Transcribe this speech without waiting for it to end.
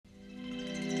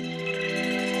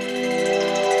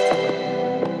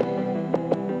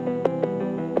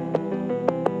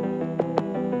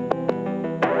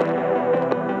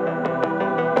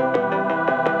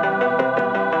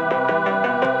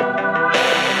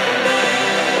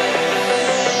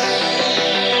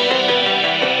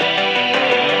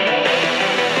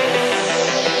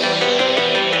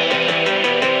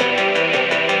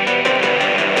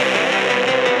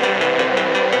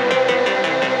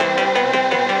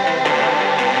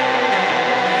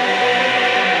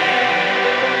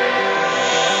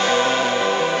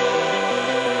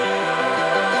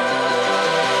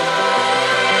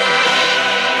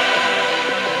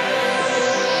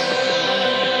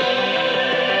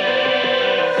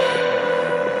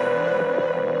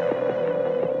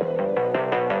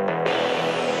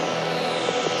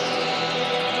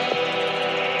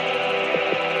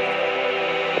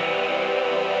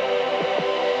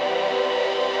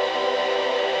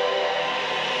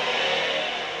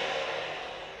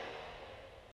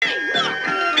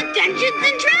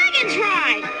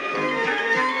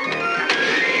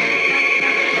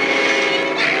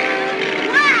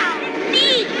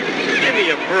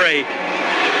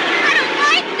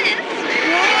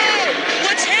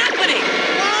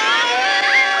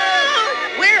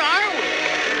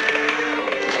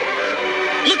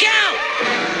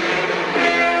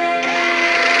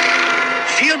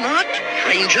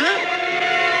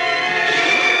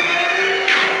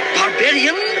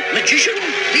barbarian, magician,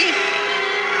 thief,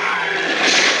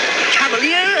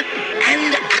 cavalier,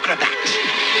 and acrobat.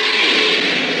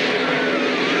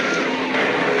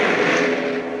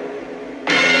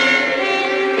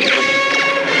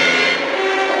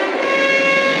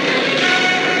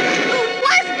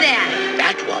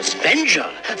 That was Venger,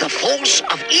 the force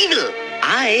of evil.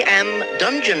 I am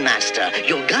Dungeon Master,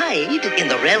 your guide in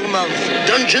the realm of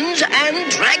Dungeons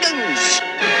and Dragons.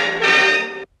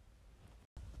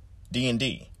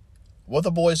 D&D. What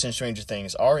the boys in Stranger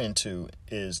Things are into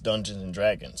is Dungeons and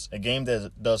Dragons, a game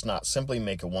that does not simply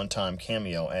make a one-time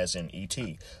cameo as in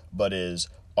E.T., but is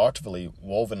artfully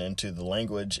woven into the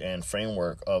language and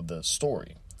framework of the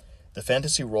story. The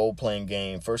fantasy role-playing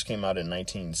game first came out in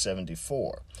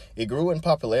 1974. It grew in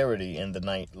popularity in the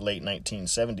late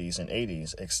 1970s and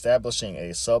 80s, establishing a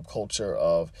subculture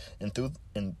of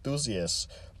enthusiasts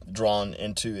drawn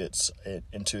into its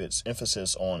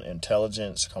emphasis on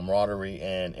intelligence, camaraderie,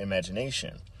 and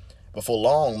imagination. Before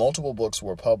long, multiple books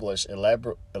were published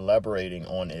elaborating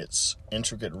on its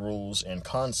intricate rules and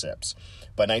concepts.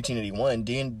 By 1981,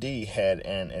 D&D had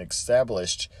an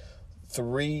established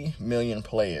 3 million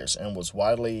players and was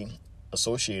widely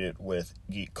associated with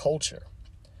geek culture.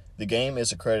 The game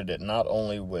is accredited not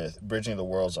only with bridging the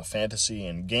worlds of fantasy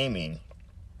and gaming,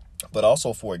 but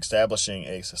also for establishing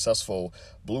a successful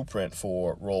blueprint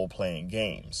for role-playing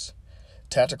games.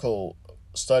 Tactical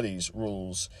Studies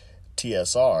Rules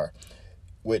TSR,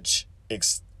 which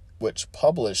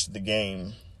published the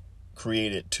game,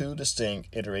 created 2 distinct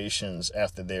iterations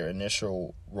after their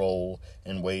initial roll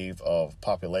and wave of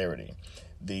popularity.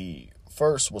 The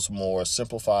first was more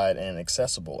simplified and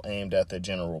accessible, aimed at the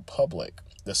general public.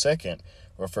 The second,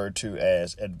 referred to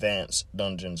as Advanced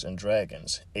Dungeons and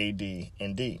Dragons,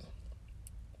 AD&D,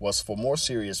 was for more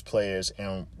serious players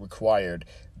and required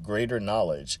greater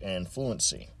knowledge and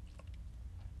fluency.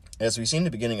 As we see in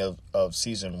the beginning of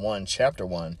Season 1, Chapter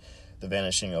 1, The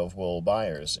Vanishing of Will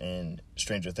Byers in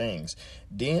Stranger Things,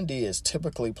 D&D is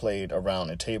typically played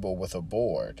around a table with a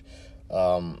board,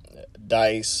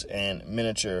 dice, and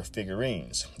miniature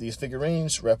figurines. These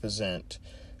figurines represent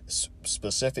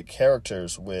specific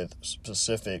characters with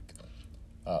specific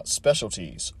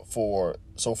specialties. For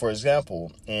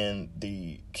example, in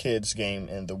the kids game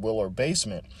in the Willer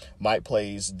basement, Mike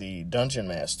plays the dungeon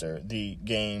master, the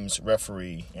game's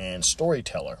referee, and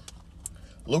storyteller.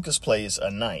 Lucas plays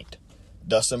a knight,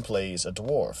 Dustin plays a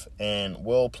dwarf, and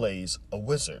Will plays a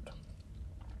wizard.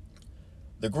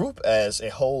 The group as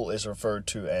a whole is referred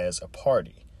to as a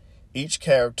party. Each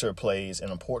character plays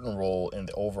an important role in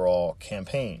the overall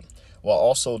campaign, while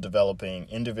also developing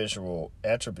individual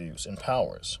attributes and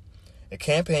powers. A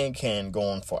campaign can go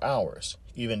on for hours,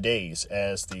 even days,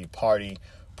 as the party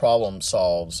problem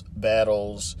solves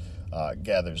battles,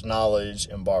 gathers knowledge,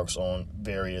 embarks on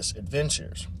various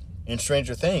adventures. In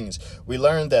Stranger Things, we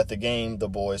learn that the game the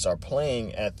boys are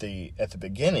playing at the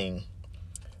beginning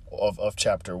of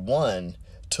Chapter 1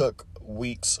 took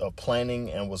weeks of planning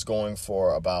and was going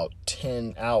for about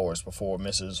 10 hours before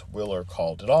Mrs. Wheeler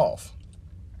called it off.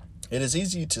 It is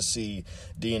easy to see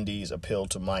D&D's appeal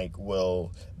to Mike,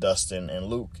 Will, Dustin, and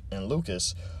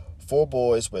Lucas, 4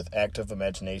 boys with active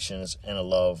imaginations and a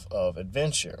love of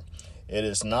adventure. It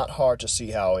is not hard to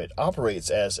see how it operates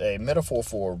as a metaphor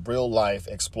for real-life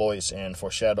exploits and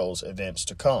foreshadows events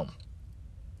to come.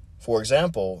 For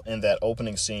example, in that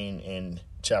opening scene in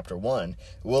Chapter 1,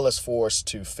 Will is forced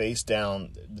to face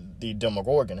down the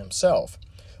Demogorgon himself.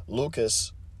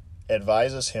 Lucas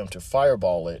advises him to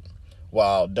fireball it,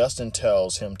 while Dustin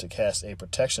tells him to cast a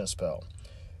protection spell.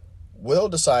 Will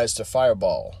decides to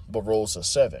fireball, but rolls a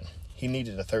 7. He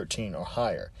needed a 13 or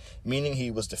higher, meaning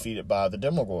he was defeated by the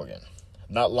Demogorgon.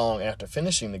 Not long after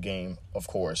finishing the game, of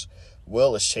course,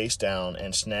 Will is chased down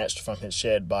and snatched from his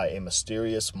shed by a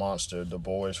mysterious monster the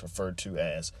boys referred to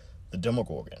as the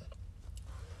Demogorgon.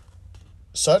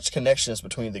 Such connections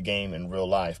between the game and real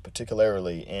life,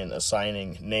 particularly in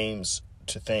assigning names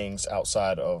to things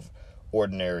outside of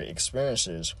ordinary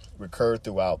experiences, recur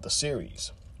throughout the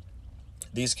series.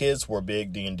 These kids were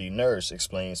big D&D nerds,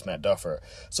 explains Matt Duffer,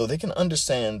 so they can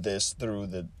understand this through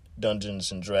the Dungeons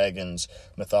and Dragons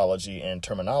mythology and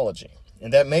terminology.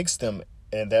 And that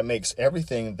makes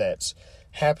everything that's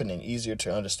happening easier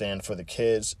to understand for the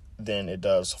kids than it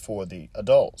does for the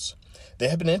adults. They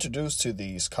have been introduced to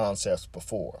these concepts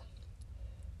before.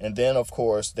 And then, of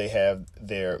course, they have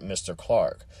their Mr.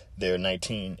 Clark, their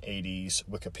 1980s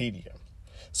Wikipedia.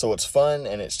 So it's fun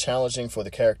and it's challenging for the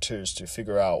characters to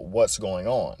figure out what's going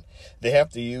on. They have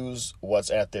to use what's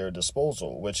at their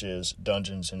disposal, which is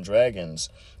Dungeons and Dragons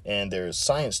and their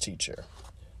science teacher.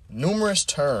 Numerous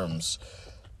terms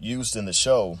used in the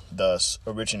show thus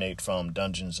originate from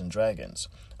Dungeons and Dragons,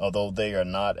 although they are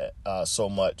not so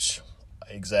much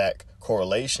exact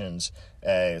correlations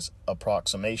as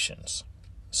approximations.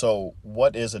 So,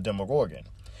 what is a Demogorgon?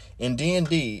 In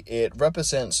D&D, it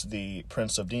represents the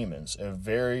Prince of Demons, a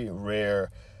very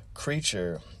rare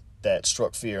creature that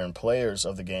struck fear in players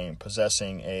of the game,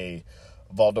 possessing a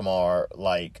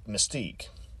Voldemort-like mystique.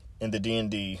 In the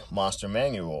D&D Monster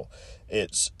Manual,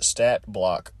 its stat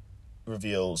block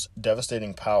reveals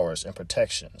devastating powers and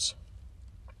protections.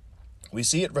 We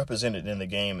see it represented in the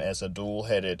game as a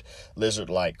dual-headed,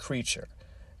 lizard-like creature.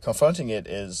 Confronting it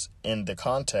is, in the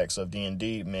context of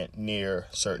D&D, meant near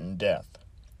certain death.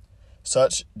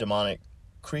 Such demonic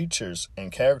creatures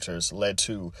and characters led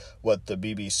to what the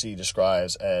BBC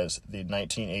describes as the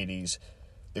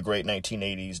great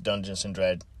 1980s Dungeons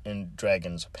and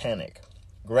Dragons panic.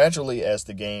 Gradually, as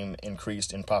the game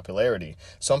increased in popularity,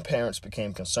 some parents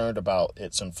became concerned about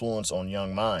its influence on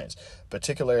young minds,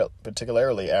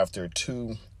 particularly after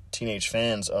 2 teenage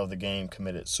fans of the game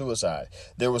committed suicide.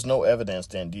 There was no evidence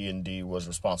that D&D was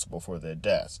responsible for their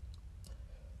deaths.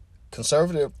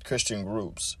 Conservative Christian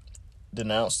groups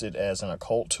denounced it as an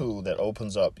occult tool that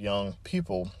opens up young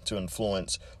people to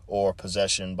influence or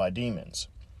possession by demons.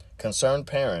 Concerned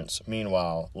parents,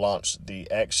 meanwhile, launched the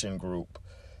action group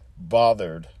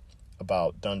Bothered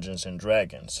About Dungeons and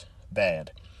Dragons,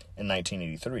 BAD, in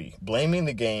 1983, blaming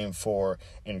the game for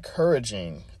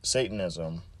encouraging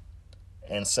Satanism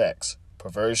and sex,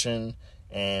 perversion,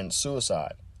 and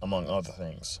suicide, among other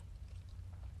things.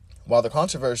 While the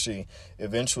controversy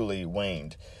eventually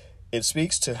waned, it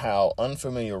speaks to how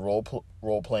unfamiliar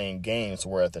role-playing games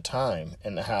were at the time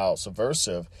and how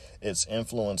subversive its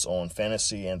influence on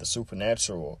fantasy and the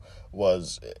supernatural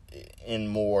was in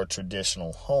more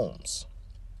traditional homes.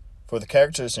 For the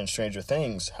characters in Stranger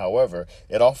Things, however,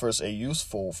 it offers a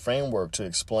useful framework to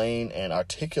explain and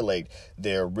articulate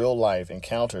their real-life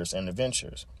encounters and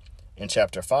adventures. In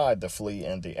Chapter 5, The Flea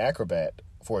and the Acrobat,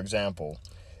 for example,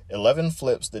 Eleven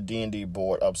flips the D&D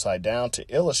board upside down to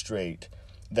illustrate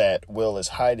that Will is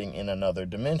hiding in another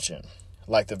dimension.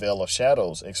 Like the Veil of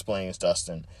Shadows, explains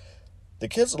Dustin. The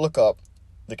kids look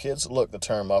the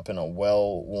term up in a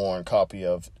well-worn copy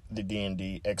of the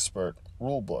D&D Expert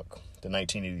Rulebook, the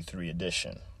 1983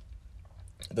 edition.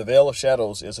 The Veil of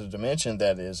Shadows is a dimension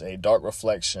that is a dark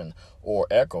reflection or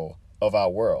echo of our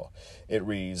world. It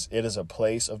reads, "It is a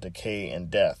place of decay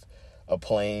and death, a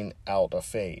plane out of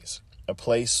phase, a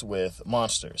place with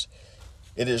monsters.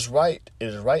 It is right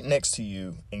next to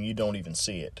you, and you don't even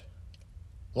see it."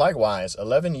 Likewise,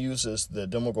 11 uses the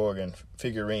Demogorgon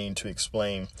figurine to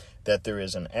explain that there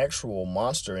is an actual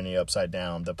monster in the Upside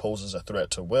Down that poses a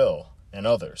threat to Will and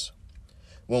others.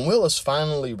 When Will is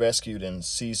finally rescued in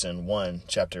Season 1,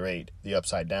 Chapter 8, The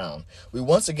Upside Down, we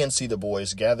once again see the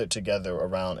boys gathered together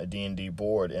around a D&D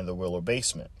board in the Willow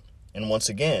basement. And once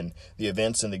again, the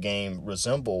events in the game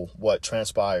resemble what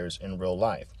transpires in real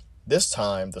life. This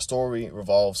time, the story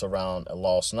revolves around a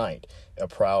lost knight, a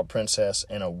proud princess,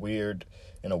 and a weird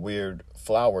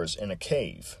flowers in a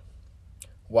cave.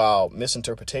 While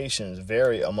misinterpretations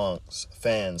vary amongst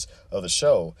fans of the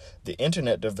show, the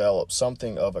internet developed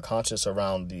something of a conscience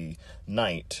around the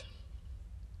knight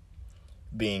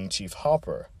being Chief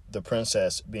Hopper, the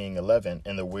princess being 11,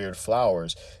 and the weird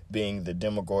flowers being the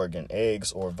Demogorgon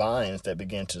eggs or vines that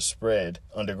began to spread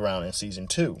underground in Season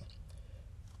 2.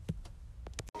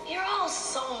 You're all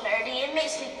so nerdy, it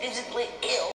makes me physically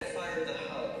ill. Fired the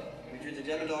hub. We drew the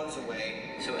Demodogs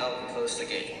away so El could close the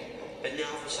gate. But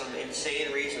now, for some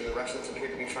insane reason, the Russians appear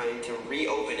to be trying to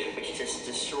reopen it, which just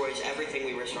destroys everything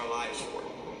we risked our lives for.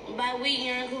 By we,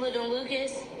 you're including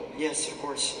Lucas? Yes, of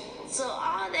course. So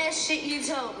all that shit you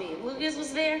told me, Lucas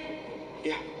was there?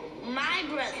 Yeah. My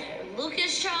brother,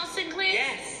 Lucas Charles Sinclair?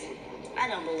 Yes. I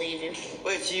don't believe you.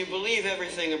 Wait, so you believe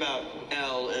everything about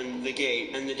El and the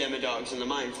gate and the Demodogs and the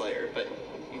Mind Flayer, but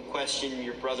you question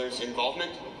your brother's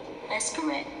involvement? That's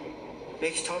correct.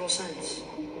 Makes total sense.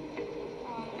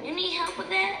 You need help with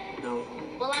that? No.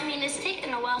 Well, I mean, it's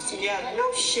taken a while to Yeah,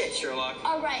 no shit, Sherlock.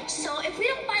 Alright, so if we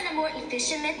don't find a more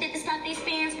efficient method to stop these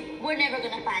fans, we're never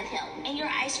gonna find help. And your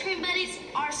ice cream buddies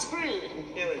are screwed.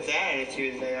 Yeah, with that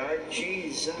attitude they are.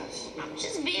 Jesus. I'm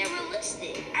just being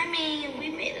realistic. I mean, we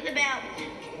made it about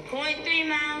 0.3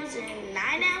 miles in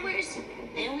 9 hours.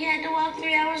 Then we had to walk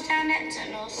 3 hours down that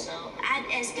tunnel, so I'd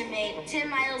estimate 10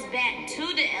 miles back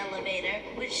to the elevator,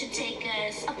 which should take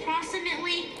us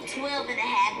approximately 12 and a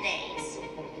half days.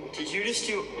 Did you just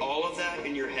do all of that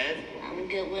in your head? I'm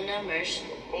good with numbers.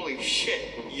 Holy shit,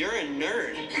 you're a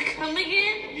nerd. Come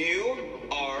again? You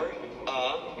are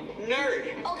a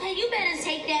Nerd. Okay, you better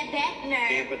take that back, nerd.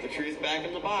 Can't put the truth back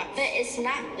in the box. But it's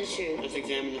not the truth. Let's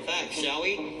examine the facts, shall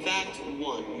we? Fact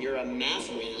 1, you're a math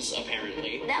whiz,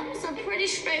 apparently. That was a pretty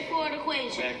straightforward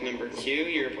equation. Fact number 2,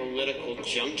 you're a political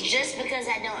junkie. Just because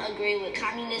I don't agree with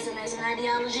communism as an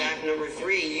ideology. Fact number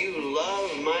 3, you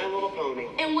love My Little Pony.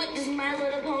 And what does My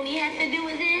Little Pony have to do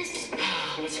with this?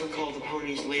 Let's recall the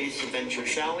pony's latest adventure,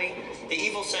 shall we? The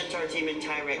evil centaur demon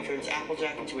Tyrant turns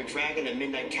Applejack into a dragon at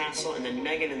Midnight Castle, and then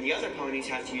Megan and the other ponies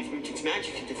have to use Rootik's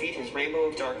magic to defeat his Rainbow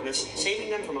of Darkness, saving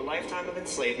them from a lifetime of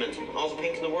enslavement. All the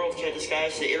pink in the world can't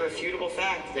disguise the irrefutable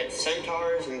fact that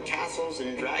centaurs and castles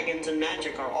and dragons and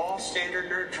magic are all standard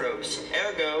nerd tropes.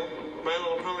 Ergo, My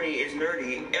Little Pony is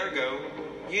nerdy. Ergo,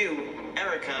 you,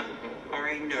 Erica, are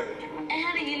a nerd. And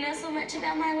how do you know so much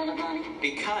about My Little Pony?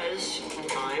 Because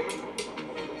I'm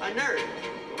a nerd.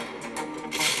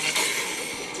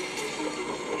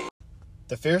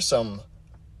 The fearsome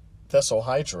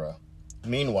Thessalhydra,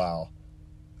 meanwhile,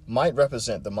 might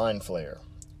represent the Mind Flayer,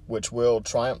 which Will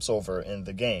triumphs over in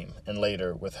the game, and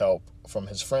later with help from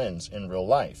his friends in real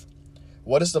life.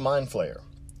 What is the Mind Flayer?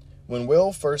 When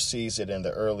Will first sees it in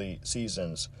the early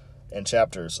seasons and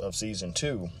chapters of Season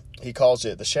 2, he calls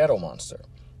it the Shadow Monster.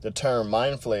 The term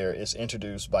Mind Flayer is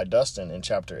introduced by Dustin in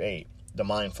Chapter 8, the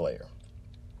Mind Flayer.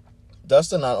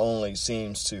 Dustin not only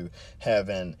seems to have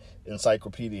an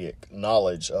encyclopedic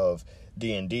knowledge of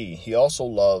D&D, he also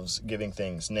loves giving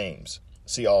things names.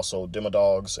 See also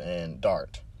Demodogs and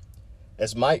Dart.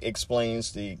 As Mike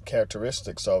explains the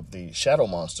characteristics of the Shadow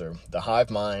Monster, the hive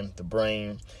mind, the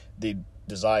brain, the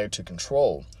desire to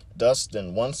control,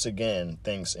 Dustin once again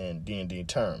thinks in D&D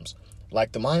terms.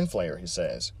 Like the Mind Flayer, he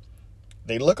says.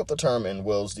 They look up the term in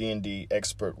Will's D&D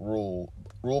expert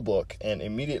rulebook and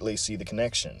immediately see the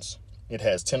connections. It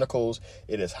has tentacles,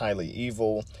 it is highly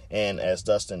evil, and as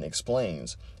Dustin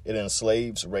explains, it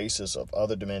enslaves races of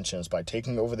other dimensions by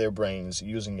taking over their brains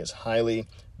using its highly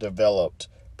developed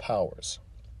powers.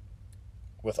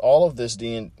 With all of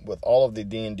the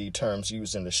D&D terms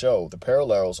used in the show, the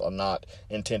parallels are not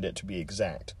intended to be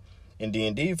exact. In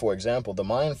D&D, for example, the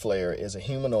Mind Flayer is a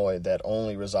humanoid that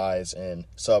only resides in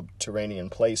subterranean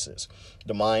places.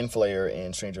 The Mind Flayer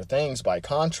in Stranger Things, by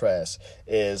contrast,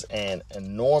 is an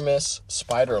enormous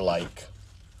spider-like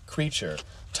creature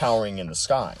towering in the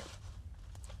sky.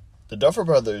 The Duffer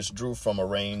Brothers drew from a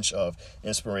range of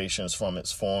inspirations from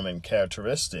its form and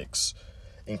characteristics,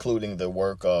 including the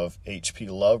work of H.P.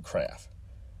 Lovecraft.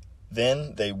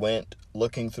 Then they went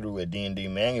looking through a D&D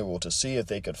manual to see if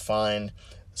they could find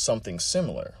something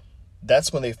similar.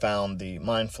 That's when they found the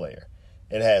Mind Flayer.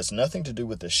 It has nothing to do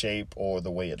with the shape or the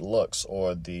way it looks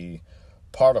or the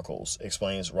particles,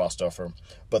 explains Ross Duffer,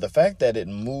 but the fact that it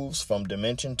moves from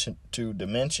dimension to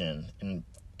dimension,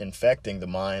 infecting the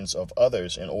minds of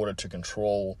others in order to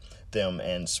control them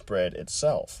and spread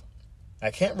itself.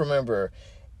 I can't remember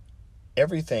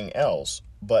everything else,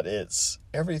 but it's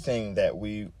everything that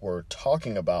we were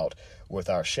talking about with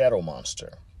our Shadow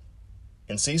Monster.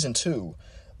 In Season 2,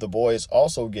 the boys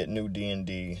also get new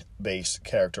D&D-based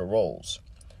character roles.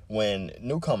 When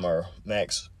newcomer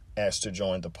Max asks to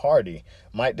join the party,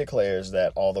 Mike declares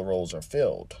that all the roles are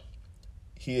filled.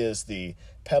 He is the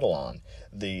Pedalon,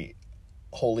 the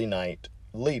Holy Knight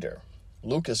leader.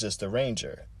 Lucas is the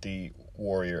ranger, the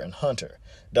warrior and hunter.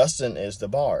 Dustin is the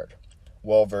bard,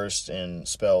 well-versed in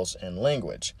spells and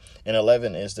language. And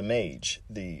 11 is the mage,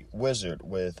 the wizard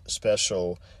with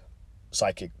special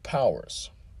psychic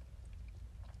powers.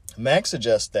 Max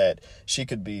suggests that she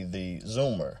could be the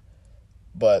Zoomer,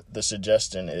 but the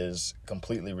suggestion is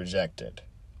completely rejected.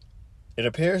 It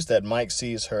appears that Mike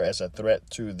sees her as a threat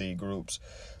to the group's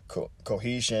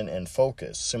cohesion and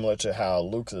focus, similar to how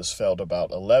Lucas felt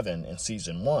about 11 in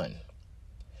Season 1.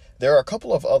 There are a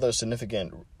couple of other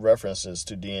significant references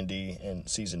to D&D in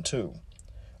Season 2.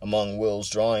 Among Will's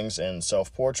drawings and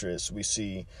self-portraits, we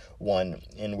see one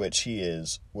in which he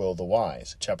is Will the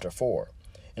Wise, Chapter 4.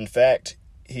 In fact,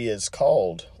 he is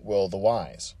called Will the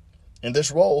Wise. In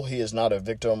this role, he is not a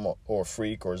victim or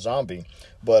freak or zombie,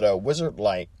 but a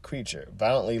wizard-like creature,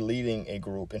 violently leading a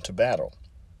group into battle.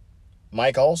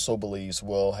 Mike also believes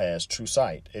Will has true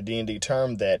sight, a D&D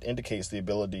term that indicates the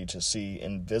ability to see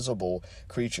invisible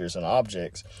creatures and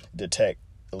objects, detect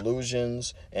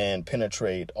illusions, and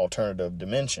penetrate alternative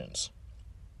dimensions.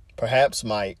 Perhaps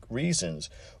Mike reasons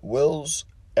Will's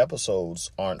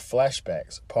episodes aren't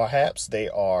flashbacks. Perhaps they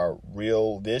are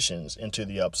real visions into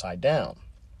the Upside Down.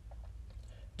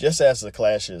 Just as the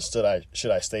Clash's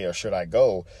Should I Stay or Should I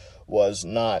Go was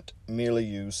not merely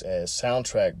used as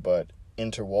soundtrack but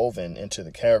interwoven into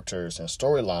the characters and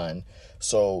storyline,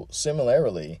 so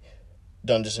similarly,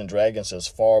 Dungeons and Dragons is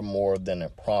far more than a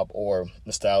prop or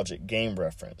nostalgic game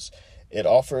reference. It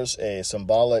offers a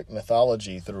symbolic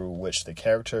mythology through which the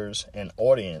characters and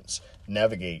audience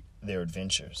navigate their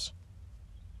adventures.